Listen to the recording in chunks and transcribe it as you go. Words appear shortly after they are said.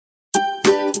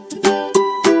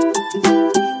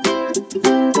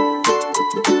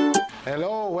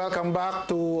welcome back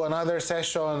to another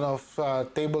session of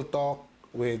Table Talk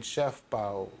with Chef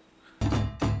Pao.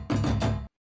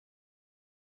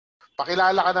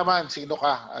 Pakilala ka naman, sino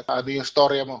ka at ano yung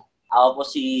storya mo? Ako po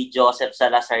si Joseph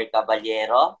Salazar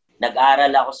Caballero.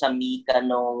 Nag-aral ako sa Mika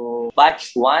nung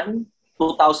batch 1,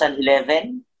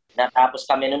 2011. Natapos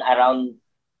kami nun around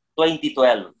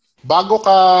 2012. Bago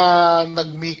ka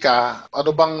nag-Mika, ano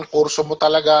bang kurso mo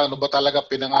talaga? Ano ba talaga?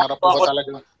 Pinangarap mo ba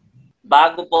talaga?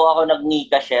 Bago po ako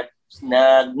nag-Mika, chef,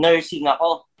 nag-nursing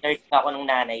ako. Nursing ako ng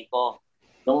nanay ko.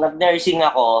 Nung nag-nursing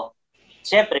ako,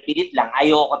 syempre, pilit lang.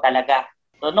 Ayoko talaga.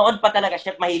 So, noon pa talaga,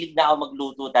 chef, mahilig na ako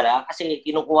magluto talaga. Kasi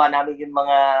kinukuha namin yung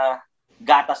mga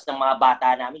gatas ng mga bata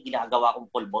namin, ginagawa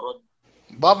kong pulburon.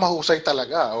 Ba, mahusay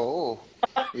talaga. Oo.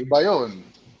 Iba yun.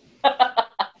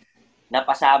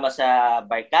 Napasama sa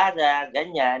barkada,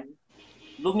 ganyan.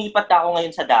 Lumipat ako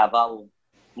ngayon sa Davao.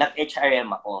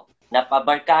 Nag-HRM ako.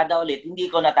 Napabarkada ulit, hindi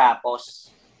ko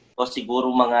natapos. O siguro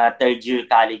mga third year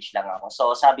college lang ako. So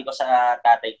sabi ko sa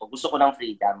tatay ko, gusto ko ng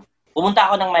freedom. Pumunta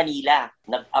ako ng Manila.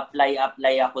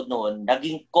 Nag-apply ako noon.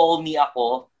 Naging commie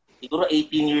ako. Siguro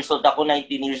 18 years old ako,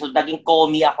 19 years old. Naging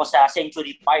commie ako sa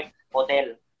Century Park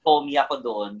Hotel. Commie ako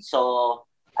doon. So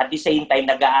at the same time,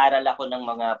 nag-aaral ako ng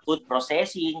mga food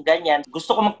processing, ganyan.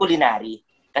 Gusto ko mag-culinary.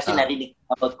 Kasi narinig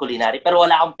about culinary. Pero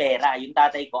wala akong pera. Yung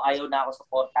tatay ko, ayaw na ako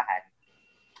suportahan.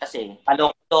 Kasi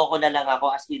paloko na lang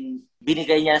ako, as in,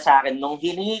 binigay niya sa akin. Nung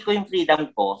hiningi ko yung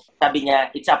freedom ko, sabi niya,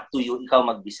 it's up to you, ikaw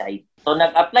mag-decide. So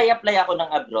nag-apply ako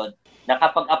ng abroad.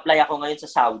 Nakapag-apply ako ngayon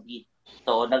sa Saudi.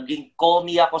 So naging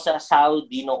commie ako sa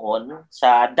Saudi noon,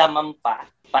 sa Damampa.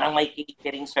 Parang may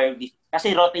catering service. Kasi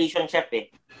rotation chef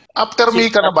eh. After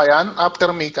Mika na ba yan?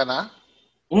 After Mika na?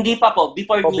 Hindi pa po,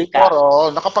 before Mika. Before,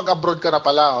 nakapag-abroad ka na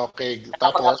pala. Okay,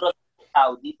 tapos? Nakapag-abroad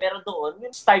Saudi, pero doon,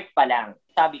 yung start pa lang.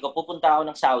 Sabi ko, pupunta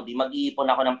ako ng Saudi, mag-iipon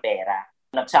ako ng pera.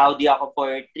 Nag-Saudi ako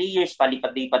for 3 years,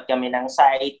 palipat-lipat kami ng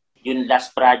site. Yung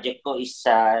last project ko is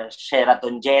sa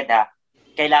Sheraton Jeddah.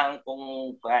 Kailangan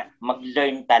kong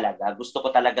mag-learn talaga. Gusto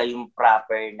ko talaga yung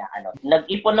proper na ano.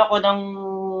 Nag-ipon ako ng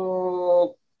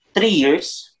 3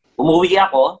 years, umuwi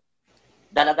ako,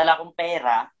 dala-dala kong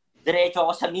pera, diretso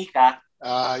ako sa Mika.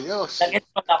 Ayos.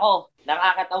 Nag-enroll ako.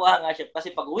 Nakakatawa nga, chef.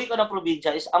 Kasi pag uwi ko ng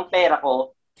probinsya is ang pera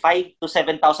ko, 5,000 to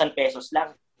 7,000 pesos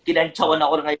lang. Kinantsawan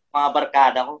ako ng mga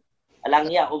barkada ko. Alam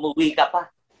niya, umuwi ka pa.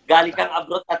 Galing kang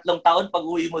abroad 3 taon, pag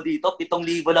uwi mo dito,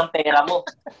 7,000 lang pera mo.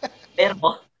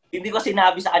 Pero, hindi ko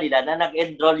sinabi sa kanila na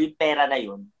nag-enroll yung pera na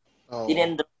yun.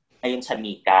 In-enroll na yun sa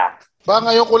Mika. Ba,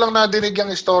 ngayon ko lang nadinig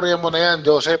yung istorya mo na yan,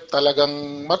 Joseph.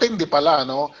 Talagang matindi pala,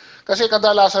 no? Kasi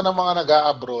kadalasan ng mga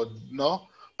nag-a-abroad, no?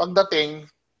 Pagdating,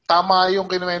 tama yung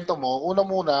kinuwento mo, una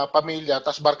muna, pamilya,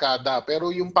 tas barkada.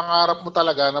 Pero yung pangarap mo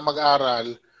talaga na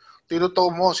mag-aral, tinuto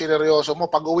mo, sineryoso mo,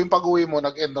 pag-uwi mo,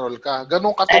 nag-enroll ka.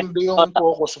 Ganun katindi yung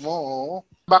focus mo. Oh.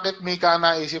 Bakit Mika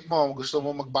naisip mo? Gusto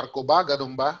mo magbarko ba?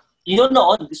 Ganun ba? Yun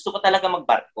noon, gusto ko talaga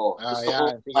magbarko. Gusto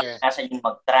ko sige. nasa yung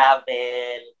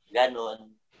mag-travel,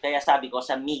 ganun. Kaya sabi ko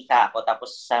sa Mika ako,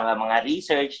 tapos sa mga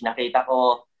research, nakita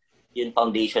ko yung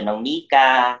foundation ng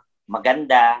Mika,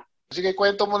 maganda. Sige,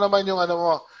 kwento mo naman yung ano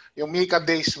mo, yung Mika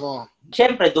days mo.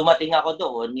 Siyempre, dumating ako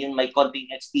doon, yun may konting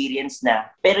experience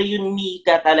na. Pero yung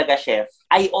Mika talaga, chef,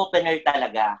 eye-opener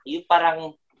talaga. Yung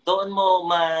parang doon mo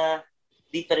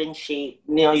ma-differentiate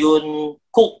yung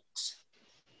cooks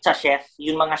sa chef,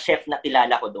 yung mga chef na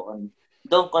kilala ko doon.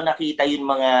 Doon ko nakita yung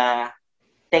mga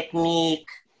technique,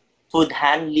 food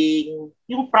handling,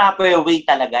 yung proper way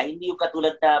talaga. Hindi yung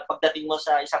katulad na pagdating mo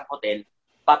sa isang hotel,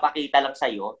 papakita lang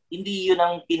sa'yo. Hindi yun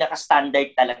ang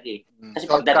pinaka-standard talaga eh. Kasi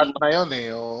pagdating mo, na yun eh.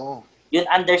 Oo. Yung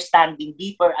understanding,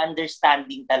 deeper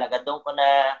understanding talaga. Doon ko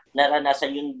na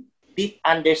naranasan yung deep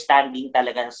understanding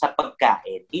talaga sa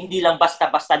pagkain. Hindi lang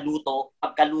basta-basta luto.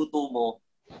 Pagkaluto mo,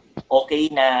 okay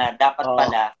na dapat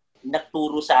pala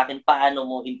nagturo sa akin paano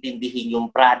mo intindihin yung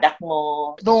product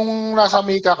mo. Nung nasa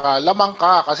Mika ka, lamang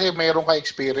ka kasi mayroon ka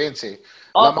experience eh.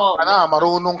 Lamang ka na,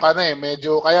 marunong ka na eh.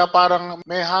 Medyo, kaya parang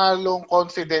may halong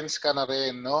confidence ka na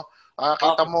rin, no?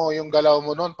 Kita mo yung galaw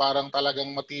mo noon, parang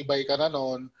talagang matibay ka na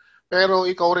noon. Pero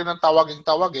ikaw rin ang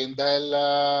tawagin dahil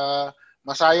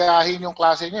masayahin yung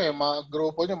klase nyo eh.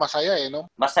 Grupo nyo, masaya eh, no?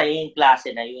 Masaya yung klase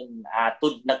na yun.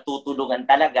 Nagtutulungan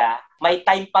talaga. May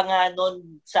time pa nga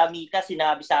noon sa Mika,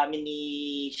 sinabi sa amin ni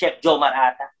Chef Joe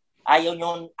Marata,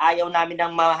 ayaw namin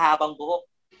ng mahabang buhok.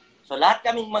 So lahat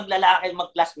kaming maglalaki,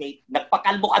 mag-classmate,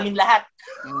 nagpakalbo kaming lahat.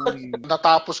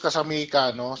 Natapos ka sa Mika,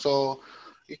 no? So,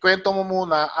 ikwento mo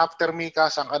muna, after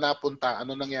Mika, saan ka napunta?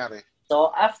 Ano nangyari?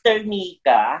 So, after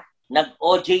Mika,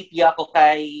 nag-OJT ako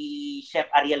kay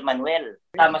Chef Ariel Manuel.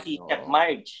 Tama si Chef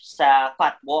Marge sa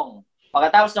Fat Wong.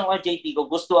 Pagkatapos ng OJT ko,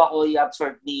 gusto ako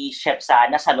i-absorb ni Chef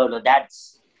Sana sa Lolo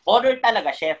Dads. Order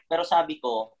talaga, Chef. Pero sabi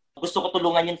ko, gusto ko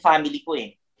tulungan yung family ko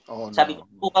eh. Oh, no. Sabi ko,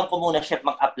 subukan ko muna, Chef,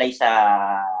 mag-apply sa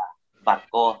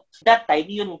barko. That time,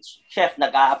 yun, Chef,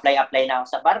 nag-a-apply na ako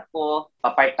sa barko,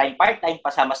 pa-part-time,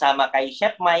 pasama-sama kay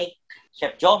Chef Mike,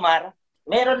 Chef Jomar.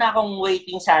 Meron na akong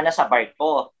waiting sana sa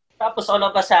barko. Tapos all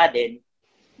of a sudden,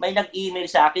 may nag-email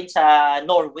sa akin sa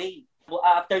Norway.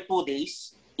 After 2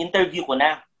 days, interview ko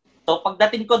na. So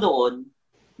pagdating ko doon,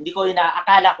 hindi ko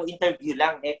inaakala ko interview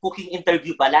lang. Cooking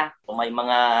interview pala. So, may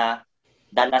mga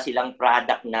dala silang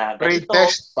product na Trade ganito.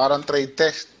 test, parang trade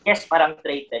test. Yes, parang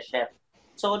trade test, Chef.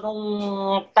 So nung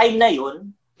time na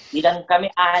yun, ilan kami,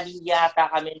 6 yata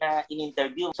kami na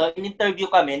in-interview. So in-interview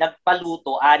kami,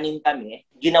 nagpaluto, 6 kami.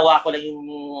 Ginawa ko lang yung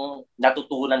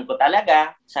natutunan ko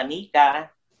talaga sa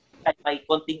Mika. May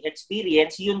konting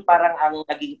experience, yun parang ang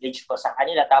naging edge ko sa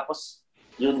kanila. Tapos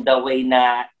yun the way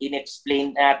na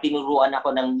in-explain, tinuruan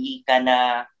ako ng Mika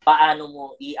na paano mo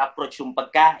i-approach yung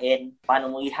pagkain,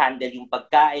 paano mo i-handle yung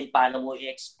pagkain, paano mo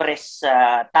i-express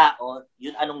sa tao,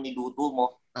 yun anong niluto mo.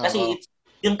 Kasi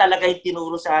yun talaga yung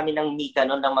tinuro sa amin ng Mika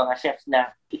noon ng mga chefs na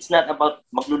it's not about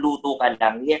magluluto ka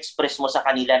lang. I-express mo sa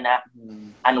kanila na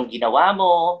anong ginawa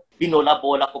mo.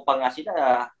 Binola-bola ko pa nga sila.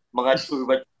 Mga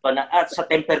churba pa na sa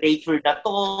temperature na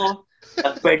to.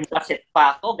 Nag-burn cassette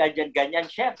pa ako. Ganyan-ganyan,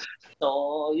 chef.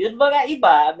 So, yun mga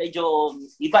iba, medyo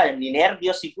iba,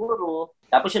 ninervyos siguro.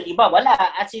 Tapos yung iba, wala.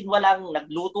 As in, walang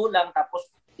nagluto lang. Tapos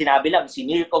sinabi lang,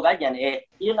 sinir ko ganyan.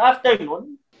 Yun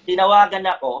afternoon, tinawagan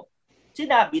ako.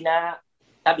 Sinabi na,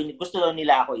 gusto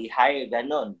nila ako i-hire,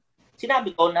 ganun.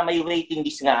 Sinabi ko na may waiting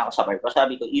list nga ako sa barko.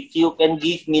 Sabi ko, if you can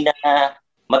give me na,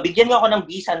 mabigyan mo ako ng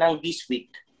visa ng this week,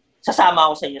 sasama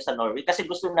ako sa inyo sa Norway. Kasi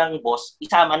gusto ng boss,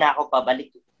 isama na ako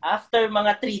pabalik. After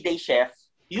mga 3 days, chef,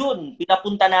 yun,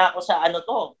 pinapunta na ako sa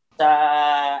sa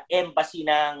embassy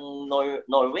ng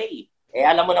Norway.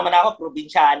 Alam mo naman ako,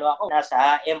 probinsyano ako.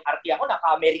 Nasa MRT ako,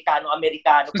 naka-Amerikano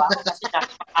pa ako kasi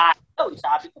nakakataw.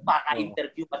 Sabi ko,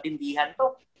 baka-interview patindihan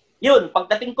to. Yun,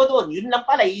 pagdating ko doon, yun lang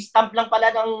pala, i-stamp lang pala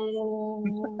ng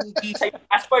visa yung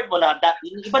passport mo na.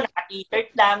 Yung iba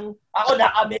naka-t-shirt lang, ako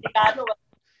naka-Amerikano.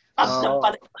 Stamp lang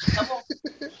pala mo.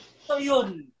 So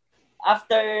yun,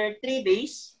 after 3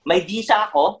 days, may visa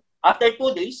ako. After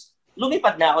 2 days,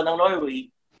 lumipad na ako ng Norway.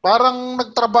 Parang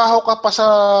nagtrabaho ka pa sa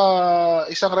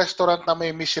isang restaurant na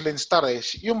may Michelin star eh.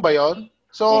 Yung ba yun?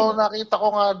 So, nakita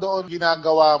ko nga doon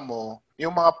ginagawa mo,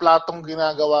 yung mga platong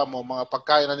ginagawa mo, mga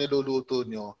pagkain na niluluto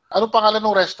nyo. Ano pangalan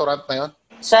ng restaurant na yun?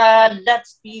 Sa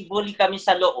That's Tivoli kami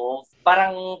sa loob.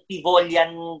 Parang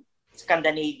Tivolian,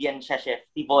 Scandinavian siya, chef.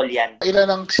 Tivolian. Ilan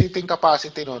ang seating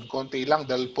capacity nun? Konti lang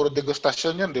dahil puro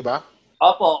degustasyon yun, di ba?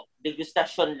 Opo,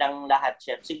 degustasyon lang lahat,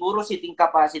 chef. Siguro seating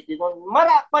capacity nun,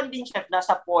 marapan din, chef.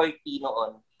 Nasa 40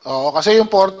 noon. Oo, kasi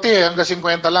yung 40 hanggang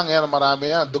 50 lang yan.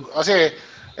 Marami yan. Kasi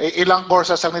ilang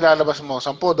courses ang nilalabas mo?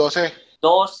 10, 12?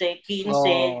 12,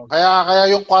 15. Kaya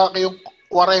yung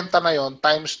 40 na yon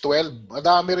times 12.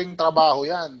 Madami ring trabaho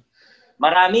yan.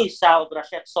 Marami sa Obra,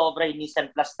 chef. Sobra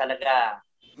Nissan Plus talaga.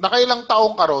 Nakailang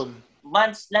taong ka ron?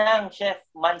 Months lang, chef.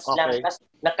 Months lang. Kasi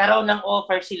nagkaroon ng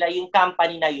offer sila, yung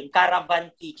company na yun,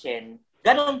 Caravan Kitchen.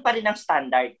 Ganoon pa rin ang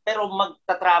standard. Pero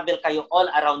magta-travel kayo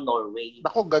all around Norway.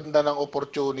 Naku, ganda ng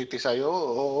opportunity sa'yo.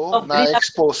 Oo, So,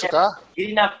 na-expose ka.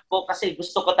 Green up ko kasi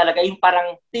gusto ko talaga yung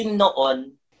parang team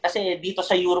noon. Kasi dito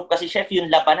sa Europe kasi, chef, yung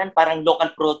labanan parang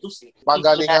local produce.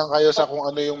 Pagalingan kayo sa kung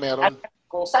ano yung meron.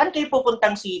 Kung saan kayo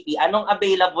pupuntang city, anong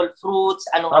available fruits,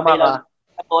 anong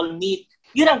available meat,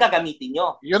 yun ang gagamitin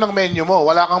nyo. Yun ang menu mo.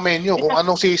 Wala kang menu kung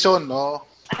anong season, no?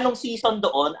 Anong season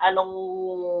doon, anong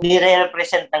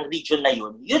nire-represent ng region na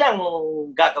yun, yun ang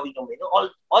gagawin yung menu.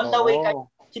 On the way,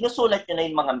 sinusulat nyo na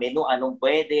yung mga menu, anong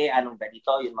pwede, anong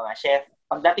ganito, yung mga chef.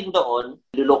 Pagdating doon,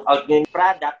 look out nyo yung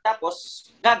product, tapos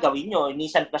gagawin nyo.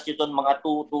 Nissan Plus yun doon mga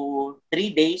 2 to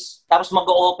 3 days, tapos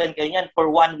mag-open kayo yan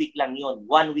for 1 week lang yun.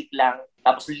 1 week lang,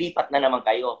 tapos lipat na naman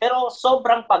kayo. Pero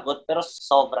sobrang pagod, pero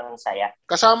sobrang saya.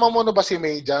 Kasama mo na ba si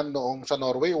May dyan noong sa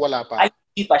Norway? Wala pa? Ay,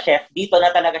 hindi pa, chef. Dito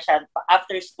na talaga siya.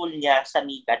 After school niya sa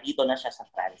Mika, dito na siya sa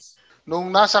France.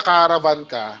 Nung nasa caravan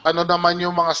ka, ano naman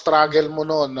yung mga struggle mo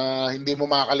noon na hindi mo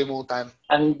makakalimutan?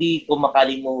 Hindi ko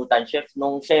makalimutan, chef.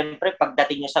 Nung siyempre,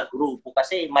 pagdating niyo sa grupo,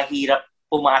 kasi mahirap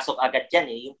pumasok agad yan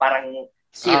eh. Yung parang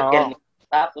circle.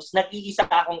 Tapos, nag-iisa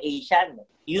akong Asian.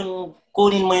 Yung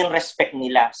kunin mo yung respect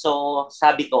nila. So,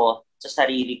 sabi ko sa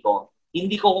sarili ko,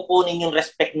 hindi ko kukunin yung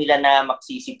respect nila na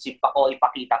magsisip-sip ako,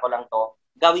 ipakita ko lang to.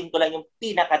 Gawin ko lang yung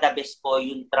pinaka-the best ko,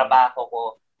 yung trabaho ko.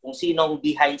 Kung sinong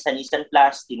behind sa Nissan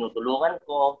Plus, tinutulungan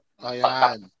ko.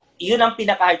 Ayan. Yun ang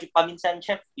pinaka-hard. Paminsan,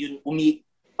 chef, yun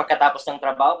pagkatapos ng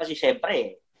trabaho kasi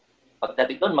syempre,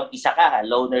 Pagdating doon, mag-isa ka,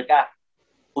 loner ka.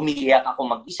 Umiiyak ako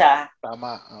mag-isa.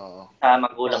 Tama, oo. Sa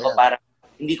magulang ko, parang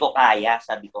hindi ko kaya,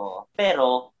 sabi ko.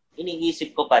 Pero,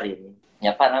 iniisip ko pa rin,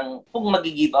 parang kung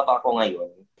mag-give up ako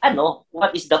ngayon,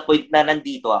 what is the point na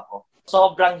nandito ako?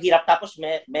 Sobrang hirap. Tapos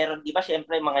meron, di ba,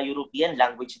 syempre, mga European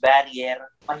language barrier.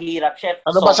 Mahirap, chef.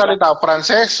 Ano ba salita?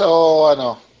 Pranses o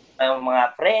ano?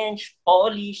 Mga French,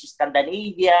 Polish,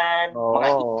 Scandinavian, mga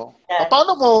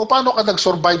Paano ka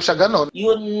nag-survive sa ganon?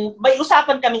 Yun, may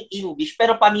usapan kaming English,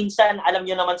 pero paminsan, alam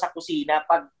nyo naman sa kusina,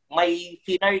 pag may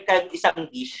finar kang isang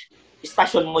dish,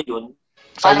 istasyon mo yun.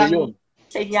 Parang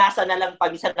senyasa na lang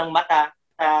paminsan ng mata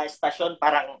sa istasyon,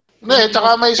 parang...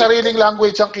 Tsaka may sariling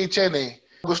language ang kitchen eh.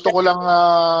 Gusto ko lang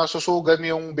susugan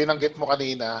yung binanggit mo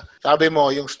kanina. Sabi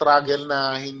mo, yung struggle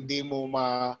na hindi mo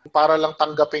para lang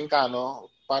tanggapin ka, no?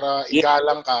 Para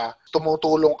igalang ka,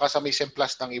 tumutulong ka sa mise en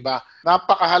place ng iba.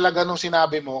 Napakahalaga nung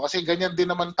sinabi mo kasi ganyan din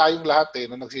naman tayong lahat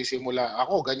nung nagsisimula.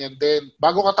 Ako, ganyan din.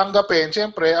 Bago ka tanggapin,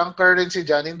 siyempre, ang currency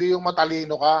dyan, hindi yung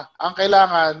matalino ka. Ang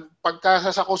kailangan, pagka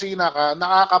sa kusina ka,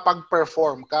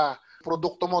 nakakapag-perform ka.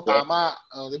 Produkto mo, tama.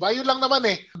 Di ba? Yun lang naman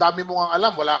eh. Ang dami mo ang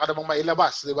alam, wala ka namang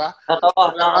mailabas, di ba?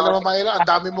 Wala ka namang mailabas. Ang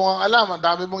dami mo ang alam, ang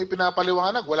dami mong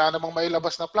ipinapaliwanag, wala namang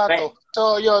mailabas na plato.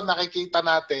 So, yun, nakikita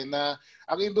natin na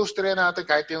ang industriya natin,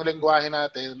 kahit yung lengguwahe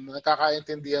natin,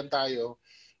 nakakaintindihan tayo.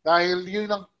 Dahil yun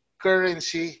ang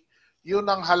currency, yun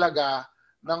ang halaga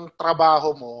ng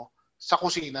trabaho mo sa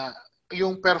kusina.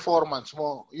 Yung performance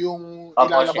mo, yung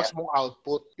ilalabas mong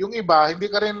output. Yung iba, hindi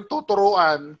ka rin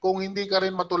tuturuan kung hindi ka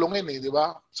rin matulungin di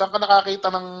ba? Saan ka nakakita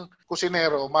ng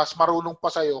kusinero, mas marunong pa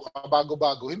sa'yo,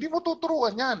 bago-bago, hindi mo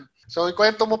tuturuan yan. So,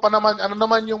 ikwento mo pa naman, ano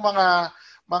naman yung mga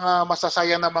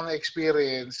masasaya na mga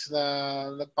experience na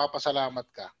nagpapasalamat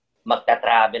ka?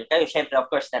 Magta-travel kayo. Siyempre, of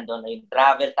course, nandun na yung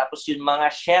travel. Tapos yung mga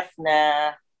chef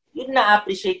na yun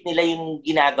na-appreciate nila yung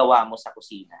ginagawa mo sa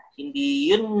kusina.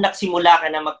 Hindi, yun nagsimula ka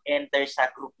na mag-enter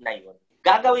sa group na yun.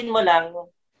 Gagawin mo lang,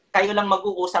 kayo lang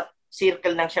mag-uusap,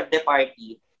 circle ng chef de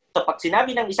party. So pag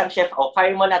sinabi ng isang chef,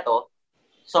 fire mo na to,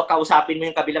 so kausapin mo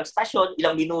yung kabilang stasyon,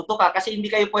 ilang minuto ka, kasi hindi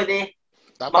kayo pwede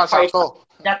mag-fire.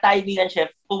 That timing, chef,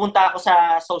 pumunta ako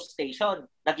sa sauce station.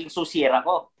 Naging susier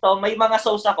ako. So may mga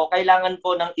sauce ako, kailangan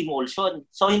ko ng emulsion.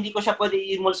 So hindi ko siya pwede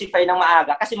i-emulsify ng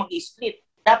maaga kasi mag-i-split.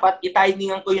 Dapat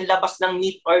i-timingan ko yung labas ng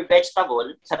meat or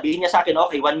vegetable. Sabihin niya sa akin,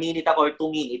 okay, 1 minute ako or 2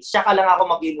 minutes. Saka lang ako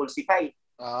mag-emulsify.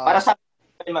 Para sa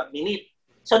mag-minute.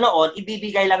 So noon,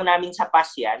 ibibigay lang namin sa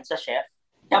pass yan, sa chef.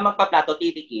 Kaya magpaplato,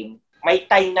 titikim. May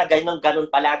time na ganun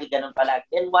palagi.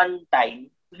 And one time,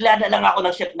 bigla na lang ako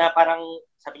ng chef na parang,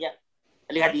 sabi niya,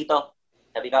 halika dito.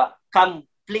 Sabi ko, come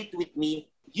plate with me.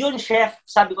 Yun, chef,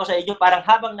 sabi ko sa inyo, parang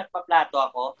habang nagpaplato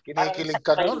ako, kinikilig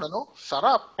ka nun, ano?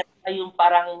 Sarap. Yung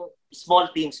parang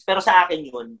small things. Pero sa akin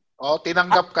yun.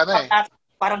 Tinanggap ka na eh.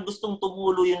 Parang gustong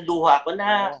tumulo yung luha ko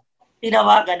na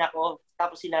tinawagan ako.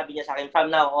 Tapos sinabi niya sa akin,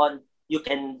 from now on, you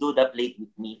can do the plate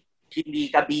with me. Hindi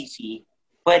ka busy.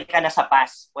 Pwede ka na sa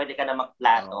pass. Pwede ka na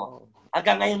magplato.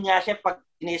 Hanggang ngayon nga, chef, pag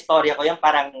ini-istorya ko yan,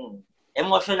 parang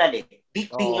emotional eh. Big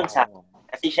thing yun sa akin.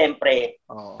 Kasi syempre,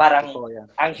 parang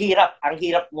ang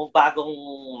hirap mo bagong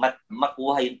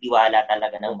makuha yung tiwala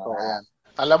talaga ng mga.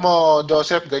 Alam mo,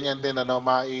 Joseph, ganyan din,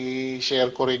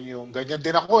 mai-share ko rin yung ganyan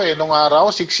din ako nung araw,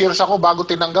 6 years ako bago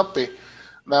tinanggap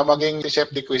na maging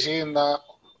chef de cuisine na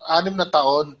 6 na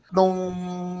taon. Nung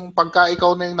pagka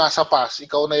ikaw na yung nasa pass,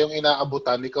 ikaw na yung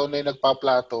inaabutan, ikaw na yung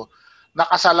nagpaplato,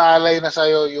 nakasalalay na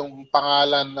sa'yo yung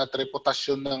pangalan at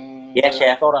reputasyon ng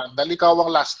restaurant. Dahil ikaw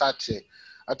ang last touch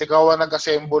At ikaw ang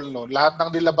nag-assemble nun. Lahat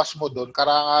ng nilabas mo doon,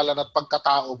 karangalan at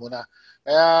pagkatao mo na.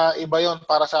 Kaya iba yon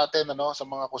para sa atin, sa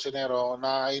mga kusinero.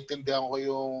 Naiintindihan ko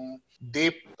yung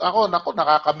deep. Ako,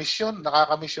 nakakamiss yun.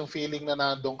 Nakakamiss yung feeling na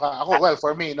nandun ka. Ako, well,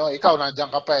 for me, ikaw nandiyan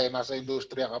ka pa nasa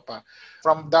industriya ka pa.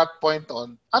 From that point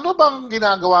on, ano bang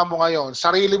ginagawa mo ngayon?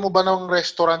 Sarili mo ba ng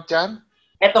restaurant yan?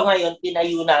 Ito ngayon,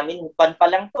 tinayo namin. Pan pa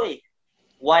lang to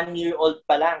 1-year-old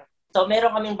pa lang. So,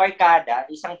 meron kaming barkada,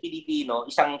 isang Pilipino,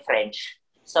 isang French.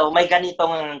 So, may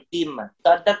ganitong team.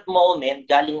 So, at that moment,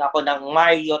 galing ako ng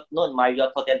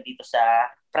Marriott Hotel dito sa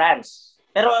France.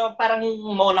 Pero parang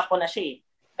Monaco na siya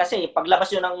Kasi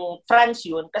paglabas yun ng France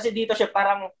yun, kasi dito siya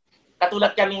parang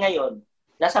katulad kami ngayon.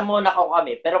 Nasa Monaco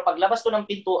kami. Pero paglabas ko ng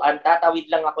pintuan, tatawid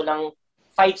lang ako ng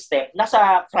 5 step,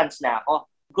 nasa France na ako.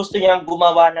 Gusto niyang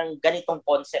gumawa ng ganitong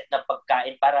concept na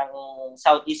pagkain, parang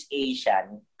Southeast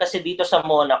Asian. Kasi dito sa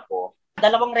Monaco, 2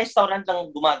 restaurant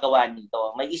lang gumagawa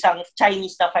nito. May isang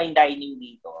Chinese na fine dining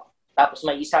dito. Tapos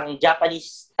may isang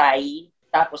Japanese Thai.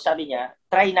 Tapos sabi niya,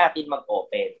 try natin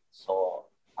mag-open. So,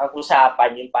 ang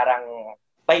usapan yun parang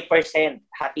 5%,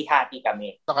 hati-hati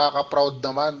kami. Nakaka-proud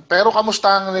naman. Pero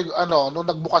kamusta nung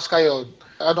nagbukas kayo?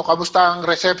 Ano, kamusta ang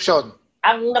reception?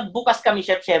 Ang nagbukas kami,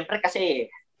 chef, syempre kasi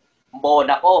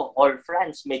Monaco or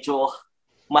France, medyo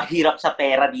mahirap sa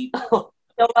pera dito.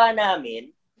 Gawa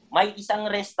namin, may isang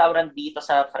restaurant dito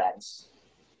sa France.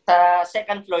 Sa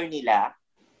second floor nila,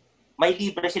 may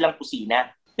libre silang kusina.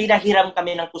 Pinahiram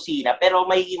kami ng kusina pero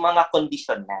may mga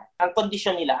kondisyon na. Ang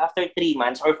kondisyon nila, after 3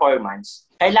 months or 4 months,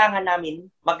 kailangan namin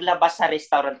maglabas sa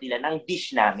restaurant nila ng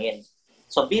dish namin.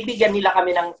 So, bibigyan nila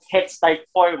kami ng head start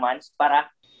 4 months para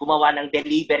gumawa ng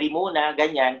delivery muna,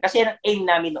 ganyan. Kasi ang aim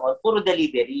namin noon, puro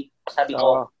delivery. Sabi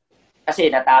ko, kasi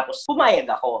natapos,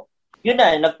 pumayag ako. Yun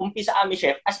na, nag-umpisa kami,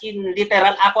 chef. As in,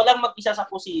 literal, ako lang mag-isa sa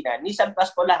kusina.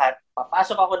 Nisantas ko lahat.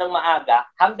 Papasok ako ng maaga.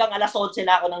 Hanggang alas 11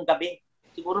 na ako ng gabi.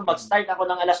 Siguro mag-start ako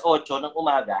ng alas 8 ng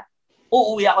umaga.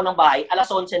 Uuwi ako ng bahay,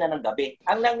 alas 11 na ng gabi.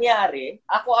 Ang nangyari,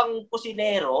 ako ang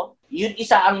kusinero, yun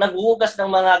isa ang naghuhugas ng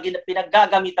mga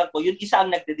pinaggagamitan ko, yun isa ang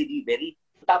nagde-delivery.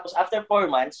 Tapos after 4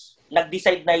 months,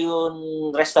 nag-decide na yung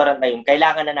restaurant na yun,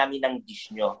 kailangan na namin ng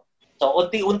dish nyo. So,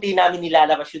 unti-unti namin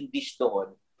nilalabas yung dish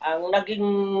doon. Ang naging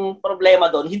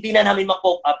problema doon, hindi na namin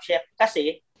ma-cope up, chef,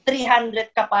 kasi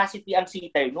 300 capacity ang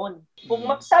seater noon. Kung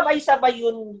magsabay-sabay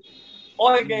yung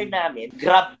order namin,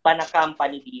 grab pa na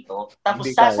company dito,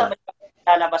 tapos sasabay pa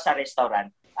lalabas sa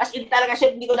restaurant. As in talaga,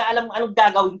 chef, hindi ko na alam anong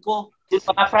gagawin ko. Yung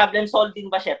mga problem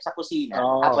solving ba, chef, sa kusina?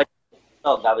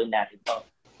 Gawin natin to.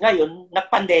 Ngayon,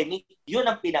 nag-pandemic, yun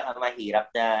ang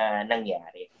pinakamahirap na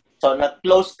nangyari. So,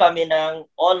 nag-close kami ng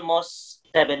almost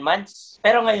 7 months.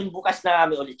 Pero ngayon, bukas na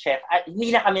kami ulit, chef. At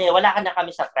wala na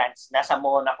kami sa France. Nasa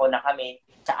Monaco na kami.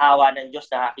 Sa awa ng Diyos,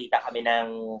 nakakita kami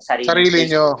ng sarili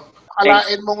nyo.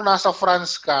 Alain mong nasa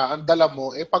France ka, ang dala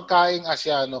mo, pagkaing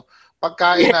Asiano.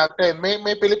 Pagkain natin.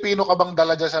 May Pilipino ka bang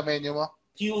dala dyan sa menu mo?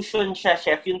 Fusion siya,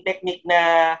 chef. Yung technique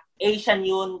na Asian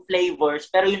yung flavors,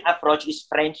 pero yung approach is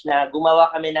French na gumawa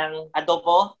kami ng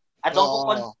adobo.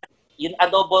 Yung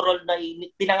adobo roll na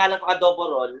pinangalan ko adobo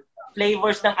roll.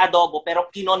 Flavors ng adobo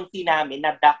pero kinonfi namin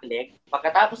na duck leg.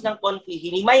 Pagkatapos ng konfi,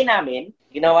 hinimay namin.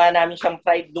 Ginawa namin siyang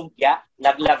fried lumpia.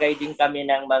 Naglagay din kami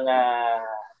ng mga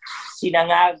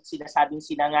sinasabing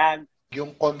sinangag.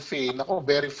 Yung confit, naku,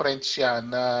 very French yan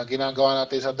na ginagawa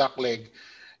natin sa duck leg.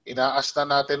 Inaasta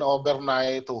natin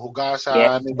overnight,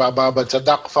 hugasan, ibababad sa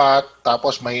duck fat,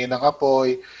 tapos mahinang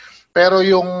apoy. Pero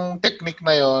yung technique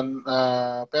na yon,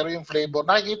 pero yung flavor,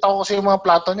 nakikita ko kasi yung mga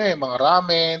plato nyo, mga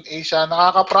ramen, Asia,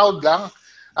 nakaka-proud lang.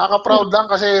 Nakaka-proud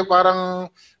lang kasi parang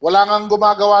wala nang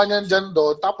gumagawa niyan dyan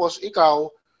doon. Tapos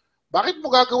ikaw, bakit mo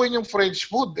gagawin yung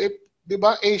French food? Di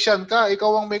ba, Asian ka,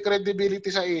 ikaw ang may credibility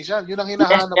sa Asian. Yun ang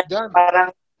hinahanap dyan. Parang,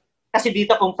 kasi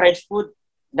dito kung French food,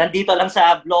 nandito lang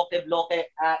sa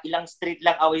bloke-bloke, ilang street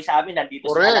lang away sa amin, nandito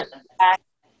correct. Sa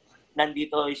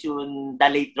nandito is yung The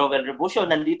Late Roman Revolution,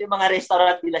 nandito yung mga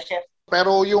restaurant nila, chef.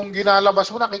 Pero yung ginalabas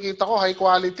mo, nakikita ko, high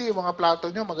quality, yung mga plato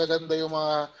nyo, magaganda yung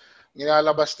mga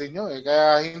ginalabas ninyo.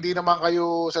 Kaya hindi naman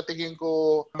kayo, sa tingin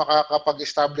ko,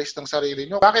 makakapag-establish ng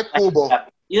sarili nyo. Bakit kubo?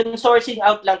 Yung sourcing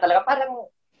out lang talaga, parang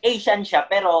Asian siya,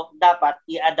 pero dapat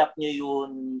i-adapt nyo yung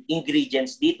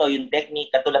ingredients dito, yung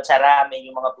technique, katulad sa ramen,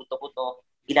 yung mga buto-buto,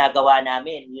 ginagawa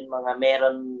namin, yung mga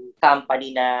meron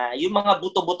company na, yung mga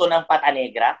buto-buto ng pata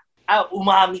negra,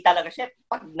 umami talaga siya.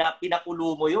 Pag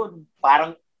pinakulo mo yun,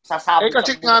 parang sasabog.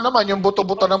 Kasi nga naman, yung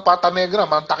buto-buto ng pata negra,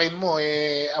 mantakin mo,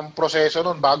 ang proseso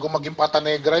nun, bago maging pata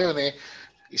negra yun,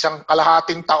 isang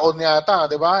kalahating taon yata,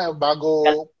 di ba? Bago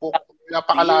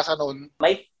napakalasa nun.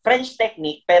 May French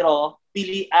technique, pero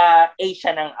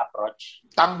Asian ang approach.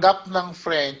 Tanggap ng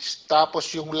French, tapos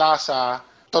yung lasa,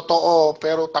 totoo,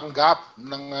 pero tanggap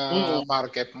ng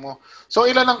market mo. So,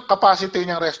 ilan ang capacity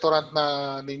ng restaurant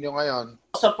na ninyo ngayon?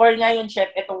 So, for ngayon,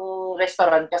 chef, itong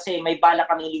restaurant, kasi may bala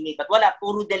kami lumipat. Wala,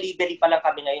 puro delivery pa lang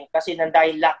kami ngayon kasi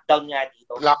dahil lockdown nga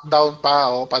dito. Lockdown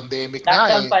pa, pandemic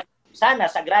lockdown na pa.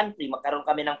 Sana sa Grand Prix, magkaroon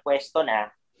kami ng pwesto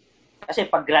na. Kasi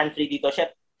pag Grand Prix dito,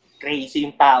 chef, crazy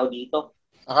yung tao dito.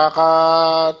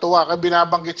 Nakakatuwa ka,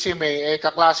 binabanggit si May.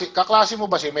 Kaklase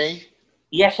mo ba si May?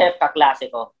 Yes, chef,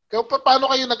 kaklase ko. Kaya paano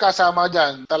kayo nagkasama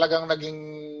dyan? Talagang naging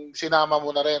sinama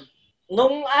mo na rin?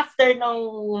 Nung after ng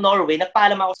Norway,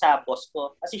 nagpaalam ako sa boss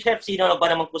ko. Kasi chef, sino na ba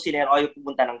namang kusinero ayaw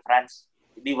pumunta ng France?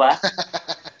 Di ba?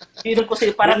 Sino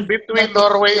kusinero? Parang between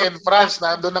Norway and France,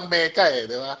 nandun ang Mecca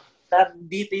di ba?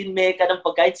 Dito yung Mecca ng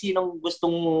pagkain, sinong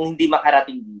gustong hindi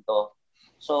makarating dito.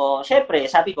 So, syempre,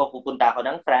 sabi ko, pupunta ako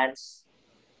ng France.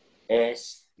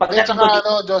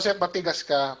 Joseph, matigas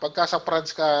ka. Pagka sa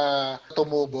France ka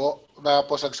tumubo,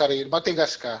 tapos nagsarili,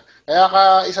 matigas ka.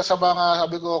 Kaya isa sa mga,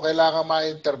 sabi ko, kailangan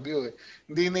ma-interview.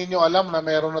 Hindi ninyo alam na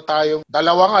meron na tayong 2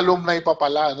 alumni pa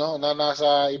pala, no, na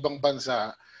nasa ibang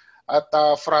bansa. at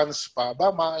France pa,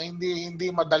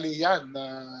 hindi madali yan.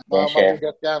 Yes, chef.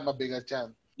 Mabigat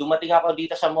yan. Dumating ako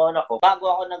dito sa Monaco. Bago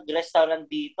ako nag-restaurant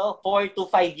dito, 4 to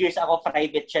 5 years ako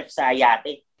private chef sa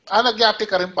yate. Nagyate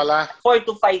ka rin pala. 4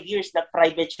 to 5 years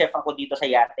nag-private chef ako dito sa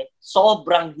yate.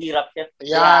 Sobrang hirap, chef.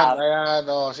 Ayan.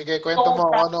 Sige, kwento mo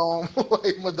anong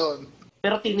buhay mo doon.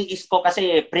 Pero tiniis ko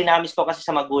kasi, prinamis ko kasi sa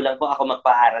magulang ko ako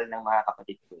magpaaral ng mga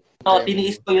kapatid ko. So,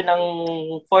 tiniis ko yun ng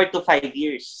 4 to 5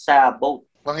 years sa boat.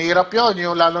 Manghirap yun,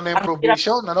 yung lalo na yung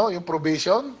provision, yung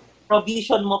provision?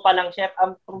 Provision mo pa lang, chef.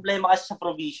 Ang problema kasi sa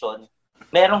provision,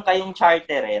 meron kayong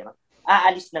charterer,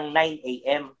 aalis ng 9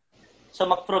 a.m. So,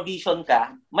 mag-provision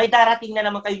ka, may darating na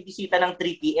naman kayong bisita ng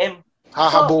 3 p.m.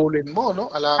 Hahabulin mo,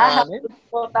 no? Alanganin.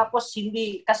 Tapos,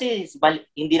 hindi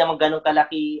naman ganun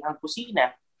kalaki ang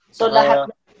kusina. So,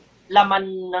 lahat ng laman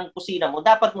ng kusina mo,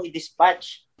 dapat mo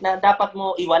i-dispatch, na dapat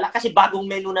mo iwala kasi bagong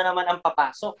menu na naman ang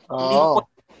papasok. Hindi mo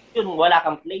yun, wala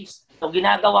kang place. So,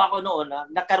 ginagawa ko noon,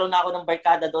 nagkaroon ako ng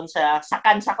barkada doon sa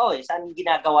Kansa ko saan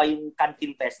ginagawa yung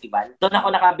Canteen Festival. Doon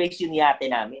ako nakabase yung yate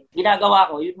namin.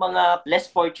 Ginagawa ko, yung mga less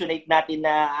fortunate natin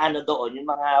na doon, yung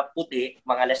mga puti,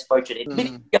 mga less fortunate,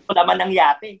 binigyan ko laman ng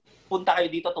yate. Punta kayo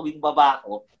dito tuwing baba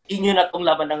ko, inyo na itong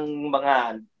laman ng mga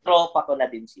tropa ko na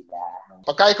din sila.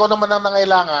 Pagka ikaw naman ang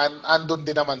nangailangan, andun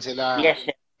din naman sila. Yes,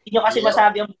 chef. Hindi nyo kasi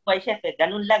masabi ang buhay, chef.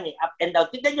 Ganun lang up and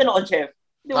down. Tignan nyo noon, chef.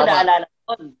 Hindi mo naalala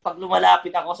noon. Pag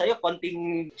lumalapit ako sa'yo,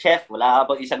 konting chef, wala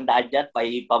ka bang 100 dyan,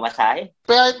 pamasahe?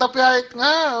 Piyahit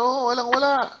nga.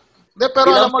 Walang-wala. Pero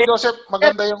alam mo, Joseph,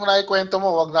 maganda yung naikwento mo.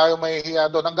 Huwag na yung mahihiya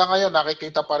doon. Hanggang ngayon,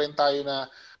 nakikita pa rin tayo na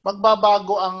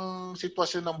magbabago ang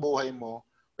sitwasyon ng buhay mo.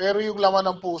 Pero yung laman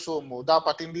ng puso mo,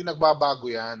 dapat hindi nagbabago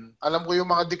yan. Alam ko yung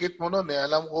mga dikit mo nun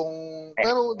Alam kong...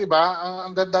 Pero di ba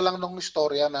ang ganda lang ng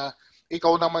istorya na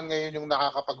ikaw naman ngayon yung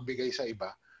nakakapagbigay sa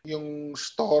iba. Yung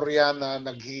storya na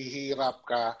naghihirap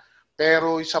ka,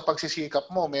 pero sa pagsisikap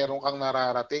mo, meron kang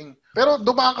nararating. Pero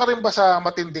dumaan ka rin ba sa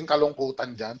matinding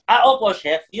kalungkutan dyan? Opo,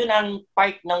 chef. Yun ang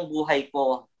part ng buhay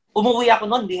ko. Umuwi ako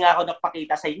noon, hindi nga ako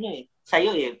nagpakita sa inyo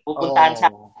Sa'yo pupuntahan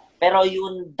sa... Pero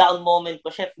yung down moment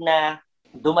ko, chef, na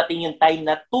dumating yung time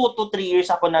na 2 to 3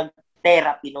 years ako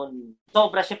nag-therapy noon.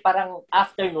 Sobra, chef, parang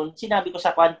afternoon, sinabi ko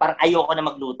sa kwan, parang ayoko na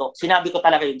magluto. Sinabi ko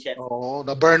talaga yun, chef.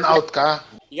 Na-burnout ka?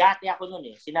 Yate ako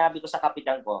noon Sinabi ko sa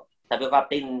kapitan ko, sabi ko,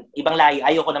 Captain, ibang layo,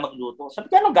 ayoko na magluto.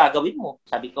 Sabi ko, anong gagawin mo?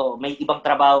 Sabi ko, may ibang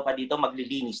trabaho pa dito,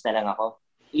 maglilinis na lang ako.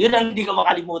 Yun ang hindi ko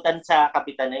makalimutan sa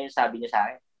kapitan na yun, sabi niya sa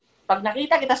akin. Pag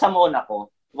nakita kita sa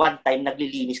Monaco, one time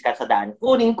naglilinis ka sa daan,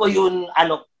 kunin ko yun,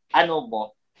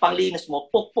 mo, panglinis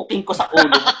mo, pukpukin ko sa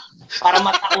ulo para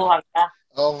matakuhan ka.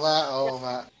 Oo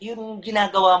nga. Yung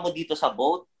ginagawa mo dito sa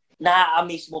boat,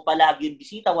 na-amaze mo palagi yung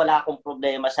bisita, wala akong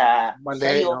problema sa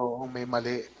sa'yo. May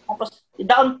mali. Tapos,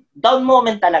 down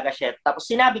moment talaga, chef. Tapos,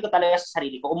 sinabi ko talaga sa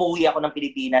sarili ko, umuwi ako ng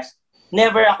Pilipinas.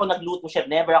 Never ako nagluto, chef.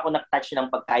 Never ako nag-touch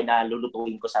ng pagkain na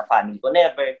lulutuin ko sa family ko.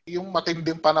 Never. Yung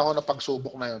matinding panahon na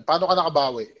pagsubok na yun, paano ka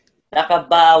nakabawi?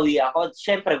 Nakabawi ako,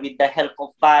 syempre, with the help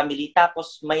of family.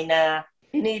 Tapos, may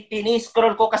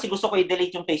ini-scroll ko kasi gusto ko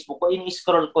i-delete yung Facebook ko.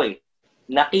 Ini-scroll ko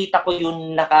Nakita ko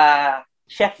yung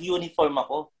naka-chef uniform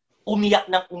ako.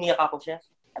 Umiyak ako, chef.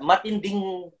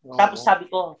 Matinding. Tapos sabi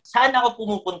ko, saan ako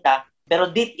pumupunta? Pero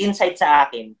deep inside sa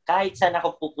akin, kahit saan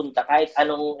ako pupunta, kahit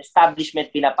anong establishment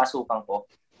pinapasukan ko,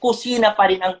 kusina pa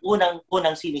rin ang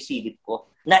unang sinisilip ko.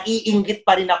 Naiinggit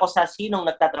pa rin ako sa sinong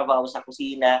nagtatrabaho sa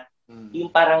kusina. Yung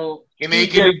parang...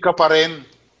 Kinikilig ka pa rin.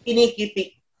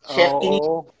 Kinikilig. Chef,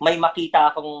 may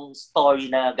makita akong story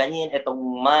na ganyan,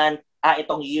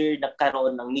 itong year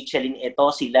nagkaroon ng Michelin,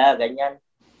 sila, ganyan.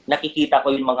 Nakikita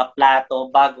ko yung mga plato,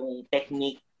 bagong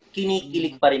technique,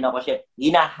 kinikilig pa rin ako, chef.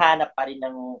 Hinahanap pa rin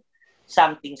ng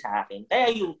something sa akin. Kaya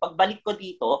yun, pagbalik ko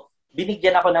dito,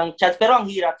 binigyan ako ng chance. Pero ang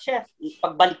hirap, chef.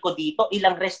 Pagbalik ko dito,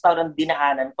 ilang restaurant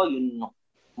dinaanan ko, yung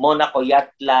Monaco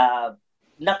Yacht Club.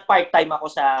 Nag-part-time ako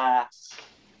sa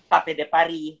Cafe de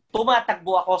Paris.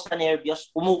 Tumatakbo ako sa nervyos,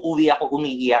 umuwi ako,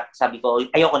 umiiyak. Sabi ko,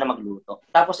 ayoko na magluto.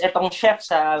 Tapos etong chef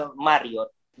sa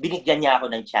Marriott, binigyan niya ako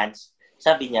ng chance.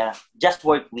 Sabi niya, just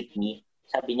work with me.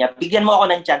 Sabi niya, bigyan mo ako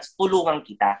ng chance, tulungan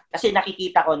kita. Kasi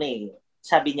nakikita ko na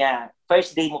Sabi niya,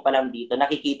 first day mo pa lang dito,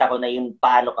 nakikita ko na yung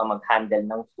paano ka mag-handle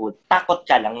ng food. Takot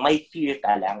ka lang, may fear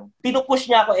ka lang. Pinupush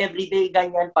niya ako everyday,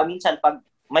 ganyan. Paminsan, pag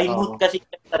may mood kasi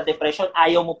sa depression,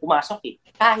 ayaw mo pumasok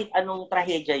Kahit anong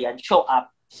trahedya yan, show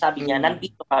up. Sabi niya,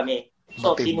 nandito kami.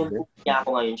 So, tinulungan niya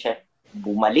ako ngayon, chef.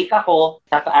 Bumalik ako,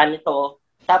 takaan ito.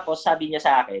 Tapos, sabi niya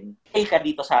sa akin, ka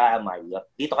dito sa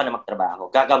Marriott. Dito ka na magtrabaho.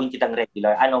 Gagawin kitang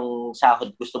regular. Anong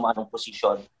sahod gusto mo, anong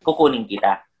posisyon? Kukunin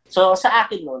kita. So sa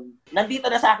akin nun,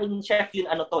 nandito na sa akin, chef, yung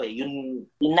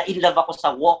yung na-inlove ako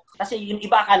sa wok. Kasi yung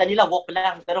iba akala nila wok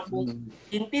lang. Pero kung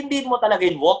intindihin mo talaga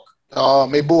yung wok,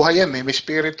 may buhay yan may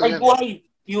spirito may yan. buhay.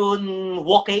 Yung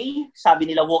wokay, sabi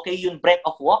nila wokay, yung breath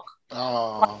of wok.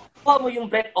 Pag mo yung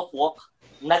breath of wok,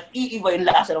 nag-iiba yung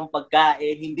lasa ng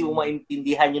pagkain, hindi mo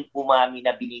maintindihan yung umami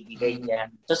na binibigay niya.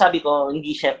 So sabi ko,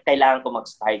 hindi chef, kailangan ko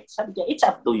mag-start. Sabi niya, it's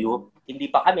up to you. Hindi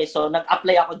pa kami. So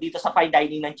nag-apply ako dito sa fine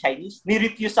dining ng Chinese.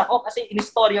 Ni-refuse ako kasi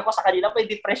in-story ako sa kanila, may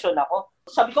depression ako.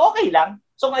 Sabi ko, okay lang.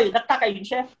 So ngayon, nagtaka yun,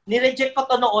 chef. Ni-reject ko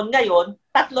to noon. Ngayon,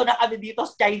 3 na kami dito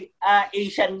sa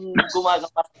Asian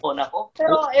gumagawa na ako.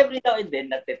 Pero every now and then,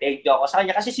 nagte-thank you ako sa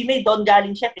kanya. Kasi si May doon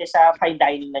galing, chef, sa fine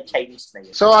dining ng Chinese na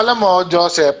yun. So alam mo,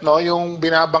 Joseph, no, yung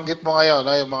binabanggit mo ngayon,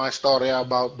 no, yung mga story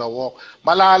about the wok,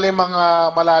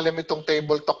 malalim itong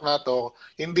table talk na to.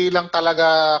 Hindi lang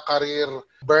talaga career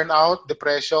burnout,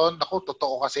 depression. Naku,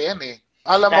 totoo kasi yan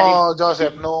Alam mo,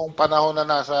 Joseph, nung panahon na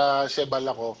nasa Shebal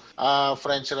ako,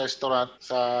 French restaurant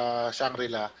sa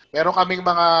Shangri-La, meron kaming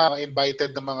mga invited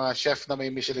na mga chef na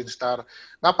may Michelin star.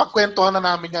 Napagkwentuhan na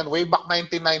namin yan, way back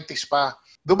 1990s pa.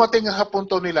 Dumating sa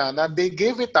punto nila na they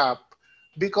gave it up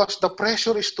because the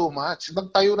pressure is too much.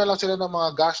 Nagtayo na lang sila ng mga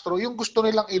gastro, yung gusto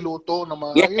nilang iluto ng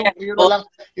mga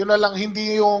yun na lang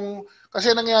hindi yung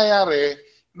kasi nangyayari,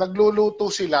 nagluluto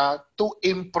sila to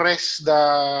impress the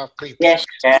critics.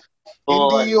 Yes.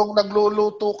 Hindi yung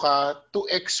nagluluto ka to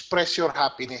express your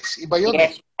happiness. Iba yun.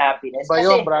 Yes, happiness. Iba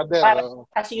yun, brother.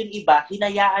 Kasi yung iba,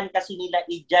 hinayaan kasi nila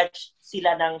i-judge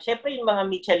sila ng, syempre yung mga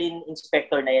Michelin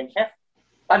inspector na yan, chef.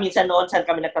 Paminsan noon, saan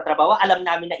kami nagtatrabaho, alam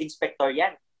namin na inspector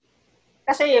yan.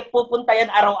 Kasi pupunta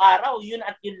yan araw-araw, yun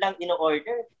at yun lang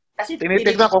in-order. Kasi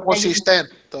tinitignan ko consistent.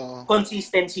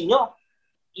 Consistency nyo.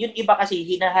 Yung iba kasi,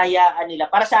 hinahayaan nila.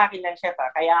 Para sa akin lang, chef,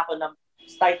 kaya ako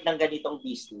start ng ganitong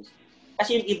business.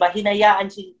 Kasi yung iba,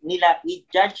 hinayaan nila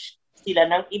i-judge sila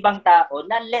ng ibang tao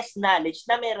na less knowledge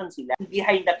na meron sila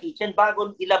behind the kitchen.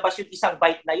 Bago ilabas yung isang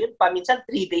bite na yun, paminsan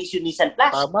 3 days yun isang plus.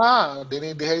 Tama,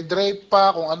 dinidehydrate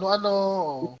pa, kung ano-ano.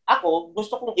 Ako,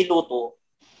 gusto kong iluto.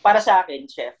 Para sa akin,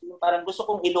 chef, yung parang gusto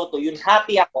kong iluto, yung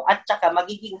happy ako at saka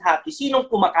magiging happy sinong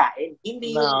kumakain.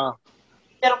 Hindi yung...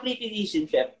 Pero criticism,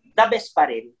 chef, the best pa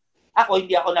rin. Ako,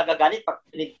 hindi ako nagagalit pag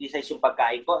criticize yung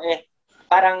pagkain ko.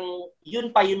 Parang yun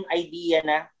pa yung idea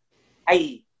na,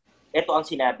 eto ang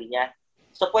sinabi niya.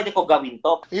 So, pwede ko gawin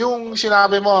to. Yung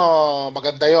sinabi mo,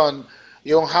 maganda yon.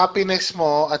 Yung happiness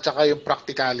mo at saka yung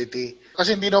practicality.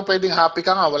 Kasi hindi naman pwedeng happy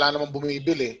ka nga, wala namang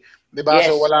bumibili. Diba? Yes.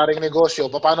 So, wala ring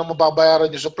negosyo. Paano mo babayaran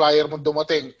yung supplier mo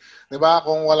dumating? Diba?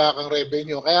 Kung wala kang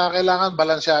revenue. Kaya kailangan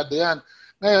balansyado yan.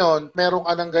 Ngayon, meron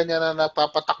ka ng ganyan na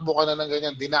napapatakbo ka na ng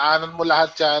ganyan. Dinaanan mo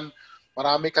lahat yan.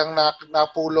 Marami kang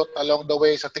napulot along the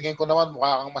way. Sa tingin ko naman,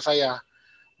 mukha kang masaya.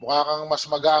 Mukha kang mas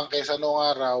magaang kaysa noong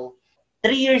araw.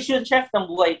 3 years yun, chef, ng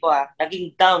buhay ko.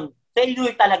 Naging down.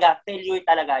 Failure talaga.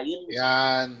 Yun.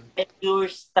 Yan.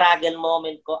 Failure, struggle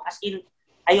moment ko. As in,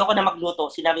 ayoko na magluto.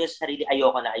 Sinabi niya sa sarili,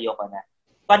 ayoko na.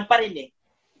 Pan pa rin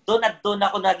Doon at doon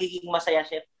ako nagiging masaya,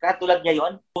 chef. Katulad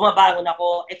ngayon, bumabangon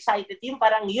ako, excited. Yung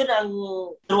parang yun ang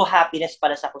true happiness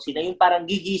pala sa kusina. Yung parang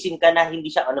gigising ka na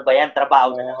hindi siya, ano ba yan,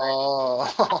 trabaho na naman.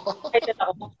 Excited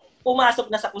ako,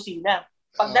 pumasok na sa kusina.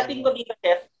 Pagdating ko dito,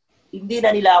 chef, hindi na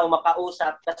nila ako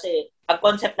makausap kasi ang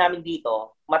concept namin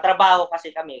dito, matrabaho kasi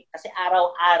kami. Kasi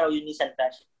araw-araw yung isang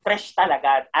fresh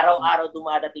talaga. Araw-araw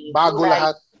dumadating yung bago kulay.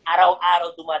 Lahat.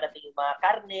 Araw-araw dumadating yung mga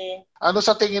karne. Ano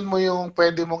sa tingin mo yung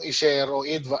pwede mong i-share o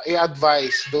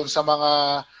i-advise doon sa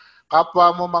mga kapwa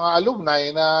mo, mga alumni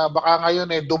na baka ngayon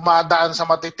dumadaan sa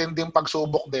matitinding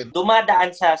pagsubok din?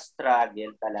 Dumadaan sa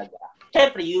struggle talaga.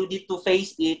 Siyempre, you need to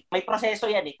face it. May proseso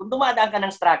yan Kung dumadaan ka ng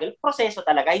struggle, proseso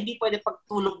talaga. Hindi pwede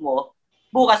pagtulog mo,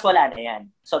 bukas wala na yan.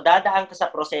 So, dadaan ka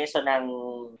sa proseso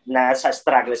nasa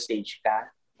struggle stage ka.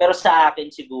 Pero sa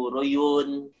akin siguro,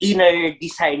 yun inner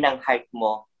desire ng heart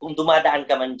mo. Kung dumadaan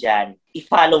ka man dyan,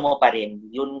 i-follow mo pa rin.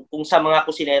 Yun, kung sa mga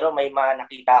kusinero, may mga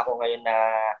nakita ako ngayon na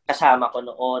kasama ko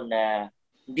noon na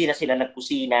hindi na sila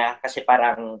nagkusina kasi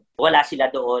parang wala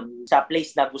sila doon sa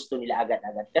place na gusto nila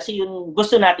agad-agad. Kasi yung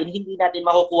gusto natin, hindi natin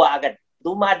makukuha agad.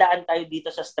 Dumadaan tayo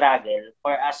dito sa struggle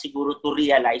for us siguro to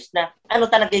realize na ano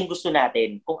talaga yung gusto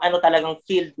natin. Kung ano talagang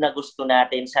field na gusto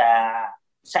natin sa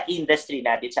industry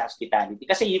natin, sa hospitality.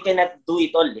 Kasi you cannot do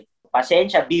it all.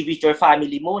 Pasensya, be with your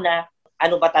family muna.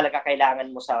 Ano ba talaga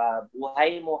kailangan mo sa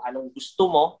buhay mo? Anong gusto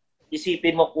mo?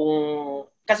 Isipin mo kung...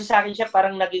 Kasi sa akin siya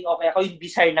parang naging okay ako yung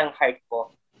desire ng heart ko.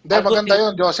 Hindi, maganda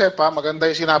yun, Joseph. Maganda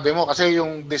yung sinabi mo. Kasi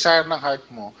yung desire ng heart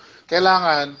mo,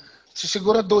 kailangan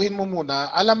sisiguraduhin mo muna,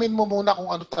 alamin mo muna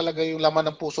kung ano talaga yung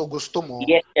laman ng puso gusto mo.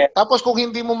 Yes, chef. Tapos kung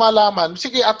hindi mo malaman,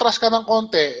 sige, atras ka ng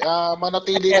konti.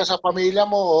 Manatili ka sa pamilya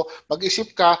mo o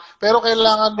mag-isip ka, pero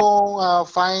kailangan mong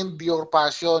find your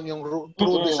passion, yung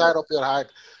true desire of your heart.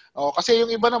 Kasi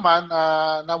yung iba naman,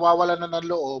 nawawala na ng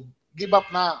loob, give up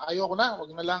na. Ayoko na,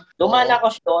 wag na lang. Dumaan ako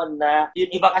doon na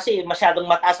yung iba kasi masyadong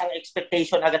mataas ang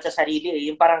expectation agad sa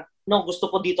sarili. Yung parang, no, gusto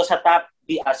ko dito sa top,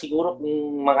 siguro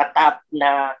kung mga top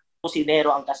na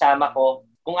kusinero ang kasama ko.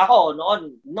 Kung ako noon,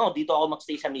 no, dito ako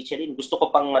magstay sa Michelin. Gusto ko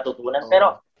pang matutunan.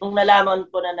 Pero nung nalaman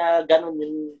ko na ganun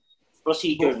yung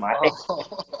procedure,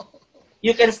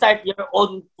 you can start your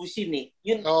own cuisine eh.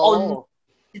 Yung own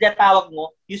tinatawag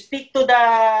mo, you stick to the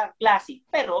classic,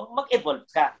 pero mag-evolve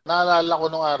ka. Naalala ko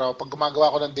nung araw, pag gumagawa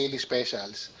ko ng daily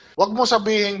specials, wag mo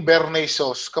sabihin Bernaise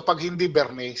sauce kapag hindi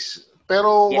Bernaise.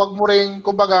 Pero wag mo rin,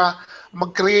 kumbaga,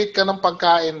 mag-create ka ng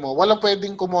pagkain mo. Walang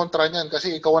pwedeng kumontra niyan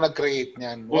kasi ikaw ang nag-create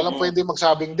niyan. Walang pwedeng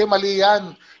magsabing, hindi, mali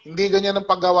yan. Hindi ganyan ang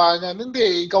paggawa niyan.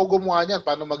 Hindi, ikaw gumawa niyan.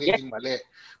 Paano magiging mali?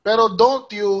 Pero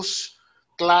don't use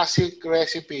classic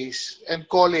recipes and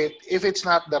call it if it's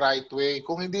not the right way.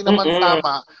 Kung hindi naman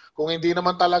tama, kung hindi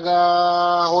naman talaga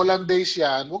Hollandaise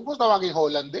yan, huwag mo tawagin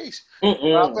Hollandaise.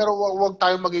 Pero huwag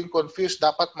tayong maging confused.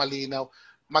 Dapat malinaw.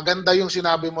 Maganda yung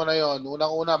sinabi mo na yon.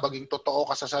 Unang-una, maging totoo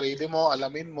ka sa sarili mo,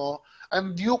 alamin mo,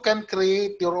 and you can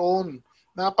create your own.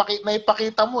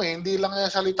 Naipakita mo eh, hindi lang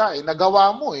yung salita eh,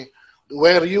 nagawa mo eh.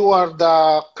 Where you are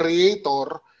the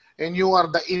creator and you are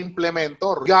the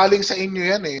implementer. Galing sa inyo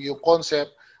yan eh, yung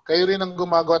concept. Kayo rin ang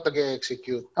gumagawa at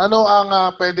nag-execute. Ano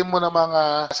ang pwede mo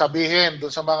namang sabihin dun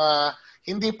sa mga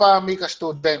hindi pa Mika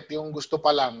student, yung gusto pa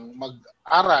lang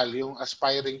mag-aral, yung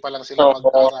aspiring pa lang sila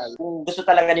mag-aral? Kung gusto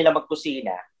talaga nila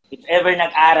magkusina, if ever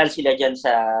nag-aral sila dyan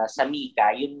sa Mika,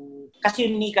 kasi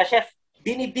yung Mika, chef,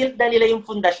 dinibuild na nila yung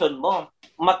fundasyon mo.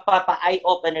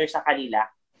 Magpapa-eye-opener sa kanila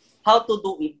how to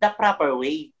do it the proper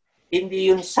way.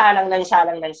 Hindi yung salang lang.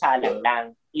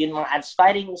 Yung mga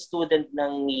aspiring student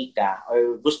ng Mika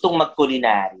or gustong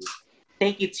mag-culinary,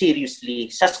 take it seriously.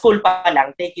 Sa school pa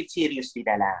lang, take it seriously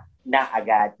na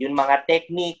agad. Yung mga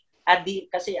technique,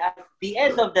 kasi at the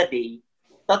end of the day,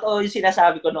 totoo yung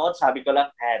sinasabi ko noon, sabi ko lang,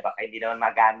 baka hindi naman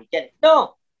magamit yan.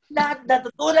 No! Lahat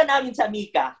natutunan namin sa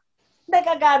Mika,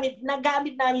 nagamit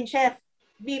namin, chef.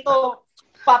 Dito,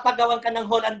 papagawan ka ng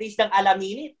Hollandaise ng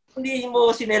alaminit. Hindi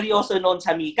mo sineryoso noon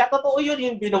sa Mika. Totoo yun,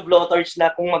 yung binoblotters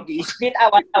na kung mag-i-spin,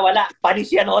 wala.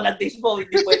 Panis yan Hollandaise mo,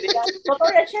 hindi pwede yan. Totoo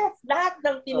yan, chef. Lahat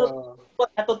ng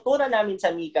natutunan namin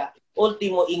sa Mika,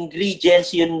 ultimo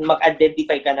ingredients, yun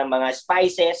mag-identify ka ng mga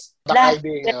spices. Lahat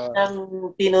ng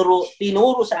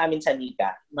tinuro sa amin sa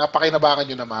Mika. Napakinabangan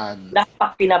nyo naman.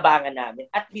 Napakinabangan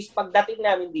namin. At least pagdating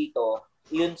namin dito,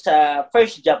 yun sa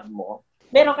first job mo,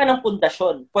 meron ka ng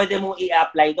pundasyon. Pwede mong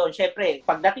i-apply doon. Siyempre,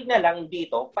 pagdating na lang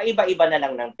dito, paiba-iba na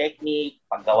lang ng technique,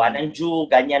 paggawa ng jus,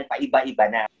 ganyan,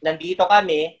 paiba-iba na. Nandito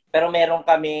kami, pero meron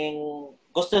kaming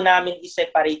gusto namin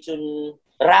i-separate yung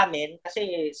ramen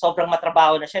kasi sobrang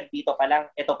matrabaho na, chef. Dito pa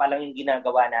lang, ito pa lang yung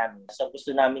ginagawa namin. So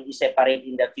gusto namin i-separate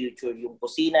in the future yung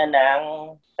kusina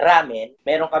ng ramen.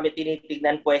 Meron kami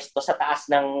tinitignan pwesto sa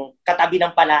taas ng katabi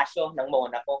ng palasyo ng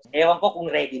Monaco. Ewan ko kung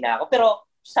ready na ako. Pero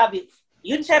sabi,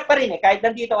 yun chef pa rin eh. Kahit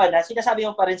nandito ka na, sinasabi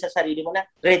mo pa rin sa sarili mo na,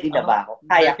 ready na ba ako?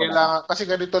 Kaya ko na. Kasi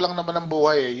ganito lang naman ang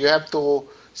buhay eh. You have to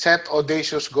set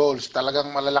audacious goals.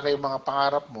 Talagang malalaki yung mga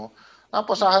pangarap mo.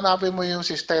 Tapos hahanapin mo yung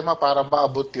sistema para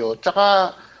maabot yun.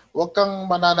 Tsaka, huwag kang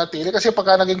mananatili. Kasi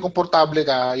pagka naging komportable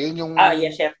ka, yun yung...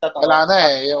 yes, chef. Totoo. Wala na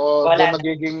eh. Doon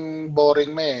nagiging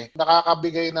boring na eh.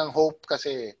 Nakakabigay ng hope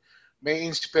kasi. May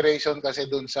inspiration kasi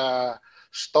doon sa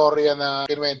storya na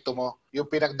kinuwento mo,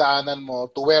 yung pinagdaanan mo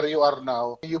to where you are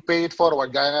now, you pay it forward.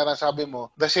 Gaya nga sabi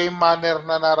mo, the same manner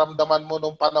na naramdaman mo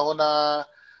nung panahon na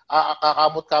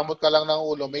kakamot-kamot ka lang ng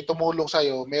ulo, may tumulong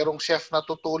sa'yo, merong chef na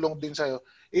tutulong din sa'yo.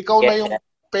 Ikaw na yung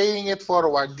paying it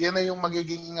forward. Yan na yung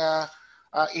magiging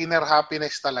inner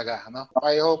happiness talaga. No?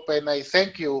 I hope and I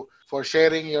thank you for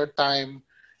sharing your time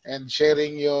and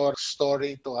sharing your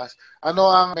story to us.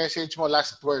 Ano ang message mo,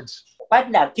 last words?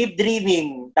 Lang, keep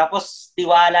dreaming. Tapos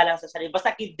tiwala lang sa sarili.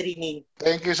 Basta keep dreaming.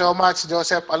 Thank you so much,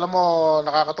 Joseph. Alam mo,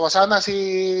 nakakatuwa. Sana si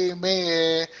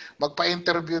May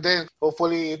magpa-interview din.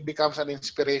 Hopefully, it becomes an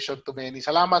inspiration to many.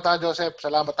 Salamat ha, Joseph.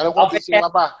 Salamat. Alam ko, busy ka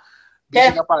pa.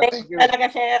 Chef, thank you talaga,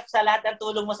 chef, sa lahat ng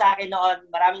tulong mo sa akin noon.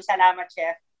 Maraming salamat,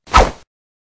 chef.